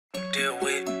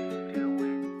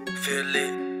Feel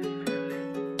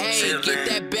it. Hey, Still get lit.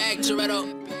 that bag, Toretto.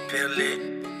 Feel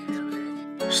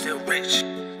it. Still rich.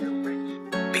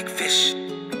 Big fish.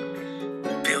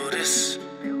 Feel this.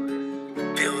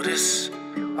 Feel this.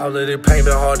 All of the pain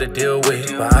been hard to deal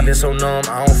with, but I been so numb,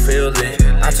 I don't feel it.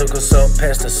 I took us up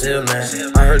past the ceiling.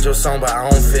 I heard your song, but I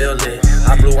don't feel it.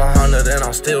 I blew 100 and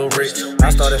I'm still rich. I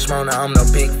started small, now I'm the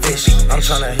big fish. I'm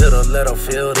tryna hit her, let her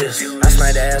feel this. I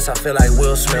smack the ass, I feel like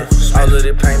Will Smith. All of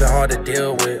the pain been hard to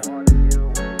deal with.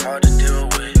 Hard to deal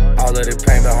with. All of the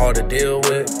pain been hard to deal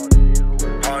with.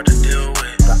 Hard to deal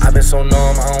with. But I been so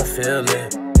numb, I don't feel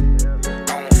it.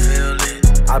 I don't feel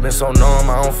it. I been so numb,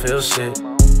 I don't feel shit.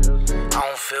 I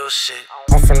don't feel shit.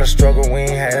 I'm from the struggle, we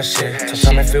ain't had shit.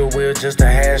 Sometimes I feel weird just to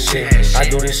have shit. I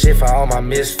do this shit for all my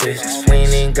misfits. We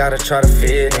ain't even gotta try to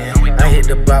fit in. I hit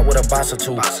the block with a box or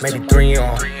two, maybe 3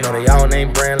 on. Know they all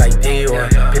name brand like Dior.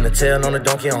 Pin the tail on the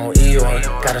donkey on Eeyore.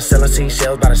 Gotta sell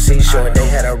seashells by the seashore. They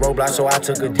had a roadblock, so I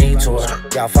took a detour.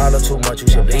 Y'all follow too much, you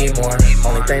should leave more.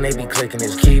 Only thing they be clicking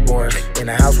is keyboards. In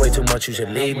the house way too much, you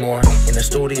should leave more. In the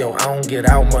studio, I don't get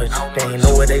out much. They ain't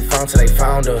know where they found till they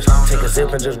found us. Take a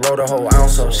zip and just roll the whole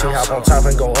ounce up. She hop on top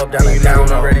and go up, down, and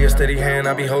down. I'm ready, a steady hand,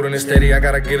 I be holding it steady. I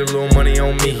gotta get a little money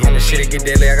on me. And the shit it get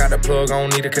deadly, I got the plug, I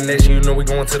don't need a connection. You know we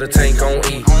going to the tank, gon'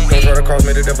 eat. Don't try to cross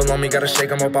me, the devil on me, gotta shake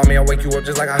him up on me. I wake you up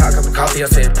just like a hot cup of coffee. I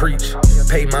said preach,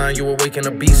 PakMan, you awaken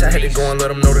the beast. I had to go and let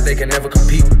them know that they can never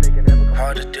compete.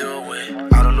 Hard to deal with,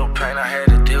 all the little pain I had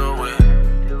to deal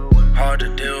with. Hard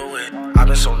to deal with, I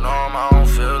been so numb, I don't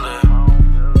feel it.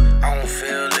 I don't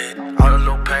feel it, all the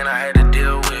little pain I had to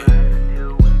deal with.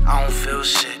 I don't feel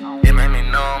shit, it made me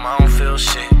numb, I don't feel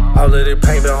shit. All of the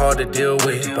pain been hard to deal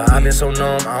with, but I been so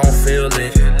numb, I don't feel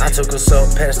it. I took us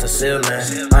up past the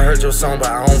ceiling. I heard your song, but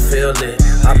I don't feel it.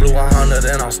 I blew 100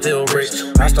 and I'm still rich.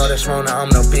 I started small, now I'm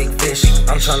the big fish.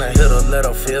 I'm tryna hit her, let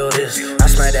her feel this. I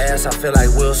smack the ass, I feel like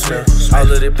Will Smith. All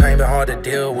of the pain been hard to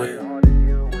deal with.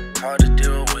 Hard to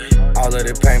deal with. All of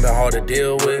the pain been hard to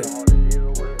deal with.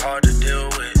 Hard to deal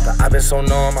with. But I been so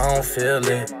numb, I don't feel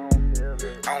it.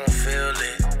 I don't feel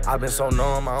it. I been so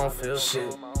numb, I don't feel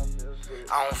shit.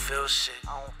 I don't feel shit.